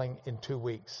 God willing, in 2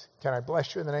 weeks. Can I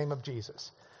bless you in the name of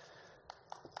Jesus?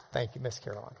 Thank you, Miss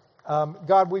Caroline.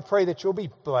 God, we pray that you'll be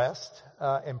blessed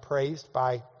and praised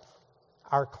by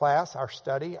our class, our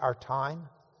study, our time.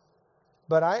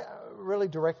 But I really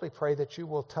directly pray that you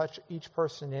will touch each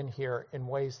person in here in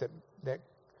ways that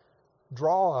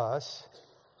draw us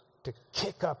to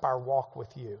kick up our walk with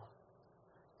you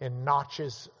in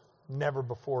notches never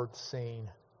before seen.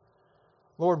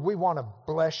 Lord, we want to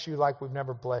bless you like we've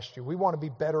never blessed you. We want to be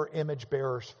better image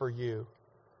bearers for you.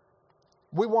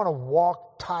 We want to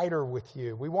walk tighter with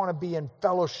you. We want to be in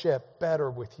fellowship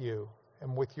better with you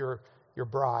and with your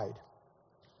bride.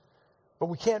 But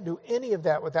we can't do any of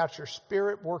that without your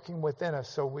Spirit working within us.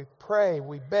 So we pray,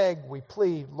 we beg, we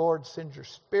plead, Lord, send your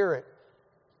Spirit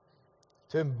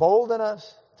to embolden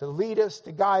us, to lead us,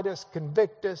 to guide us,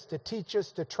 convict us, to teach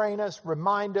us, to train us,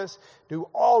 remind us, do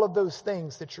all of those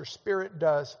things that your Spirit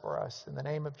does for us. In the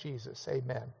name of Jesus,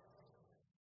 amen.